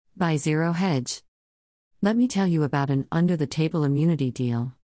By Zero Hedge. Let me tell you about an under-the-table immunity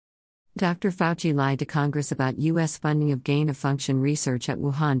deal. Dr. Fauci lied to Congress about U.S. funding of gain-of-function research at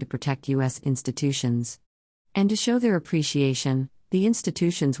Wuhan to protect U.S. institutions. And to show their appreciation, the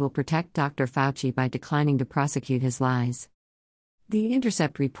institutions will protect Dr. Fauci by declining to prosecute his lies. The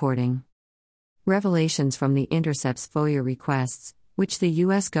Intercept reporting. Revelations from The Intercept's FOIA requests, which the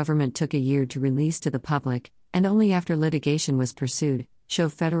U.S. government took a year to release to the public, and only after litigation was pursued, show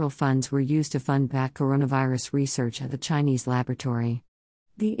federal funds were used to fund back coronavirus research at the Chinese laboratory.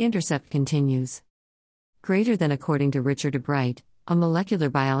 The Intercept continues. Greater than according to Richard Ebright, a molecular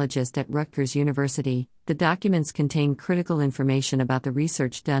biologist at Rutgers University, the documents contain critical information about the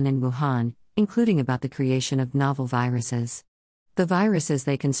research done in Wuhan, including about the creation of novel viruses. The viruses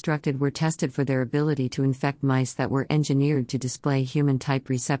they constructed were tested for their ability to infect mice that were engineered to display human-type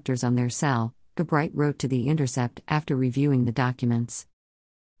receptors on their cell, Ebright wrote to The Intercept after reviewing the documents.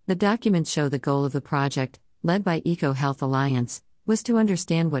 The documents show the goal of the project, led by EcoHealth Alliance, was to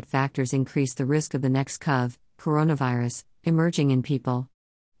understand what factors increase the risk of the next coronavirus, emerging in people.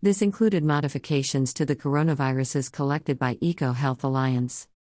 This included modifications to the coronaviruses collected by EcoHealth Alliance.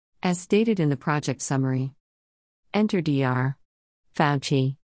 As stated in the project summary. Enter Dr.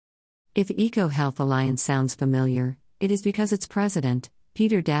 Fauci. If EcoHealth Alliance sounds familiar, it is because its president,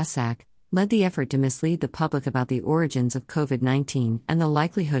 Peter Daszak, led the effort to mislead the public about the origins of COVID-19 and the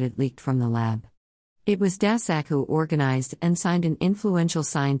likelihood it leaked from the lab. It was Daszak who organized and signed an influential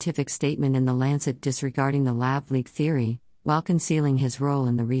scientific statement in The Lancet disregarding the lab leak theory, while concealing his role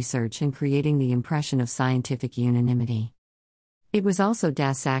in the research and creating the impression of scientific unanimity. It was also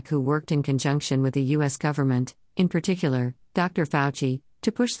Daszak who worked in conjunction with the U.S. government, in particular, Dr. Fauci,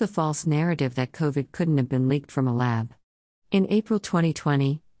 to push the false narrative that COVID couldn't have been leaked from a lab. In April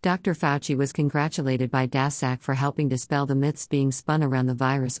 2020, Dr. Fauci was congratulated by Daszak for helping dispel the myths being spun around the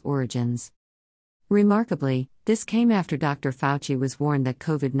virus origins. Remarkably, this came after Dr. Fauci was warned that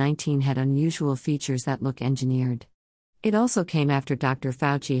COVID-19 had unusual features that look engineered. It also came after Dr.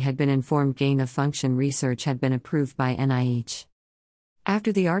 Fauci had been informed gain-of-function research had been approved by NIH.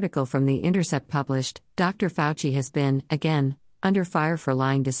 After the article from The Intercept published, Dr. Fauci has been, again, under fire for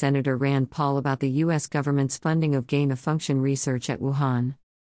lying to Senator Rand Paul about the U.S. government's funding of gain-of-function research at Wuhan.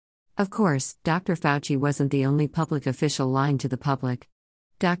 Of course, Dr. Fauci wasn't the only public official lying to the public.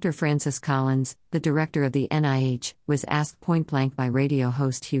 Dr. Francis Collins, the director of the NIH, was asked point-blank by radio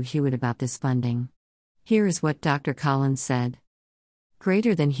host Hugh Hewitt about this funding. Here is what Dr. Collins said.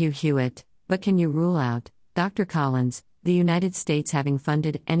 Greater than Hugh Hewitt, but can you rule out, Dr. Collins, the United States having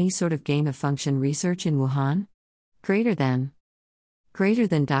funded any sort of gain-of-function research in Wuhan? Greater than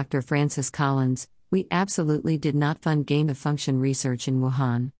Dr. Francis Collins, we absolutely did not fund gain-of-function research in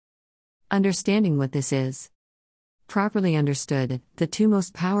Wuhan. Understanding what this is. Properly understood, the two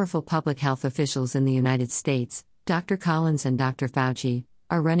most powerful public health officials in the United States, Dr. Collins and Dr. Fauci,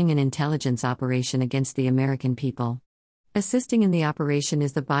 are running an intelligence operation against the American people. Assisting in the operation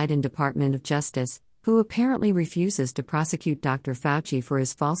is the Biden Department of Justice, who apparently refuses to prosecute Dr. Fauci for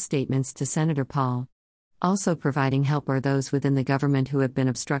his false statements to Senator Paul. Also providing help are those within the government who have been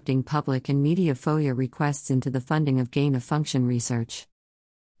obstructing public and media FOIA requests into the funding of gain-of-function research.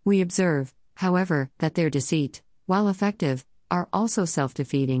 We observe, however, that their deceit, while effective, are also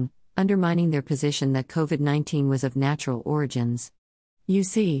self-defeating, undermining their position that COVID-19 was of natural origins. You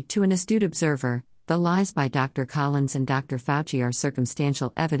see, to an astute observer, the lies by Dr. Collins and Dr. Fauci are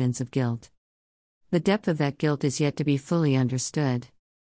circumstantial evidence of guilt. The depth of that guilt is yet to be fully understood.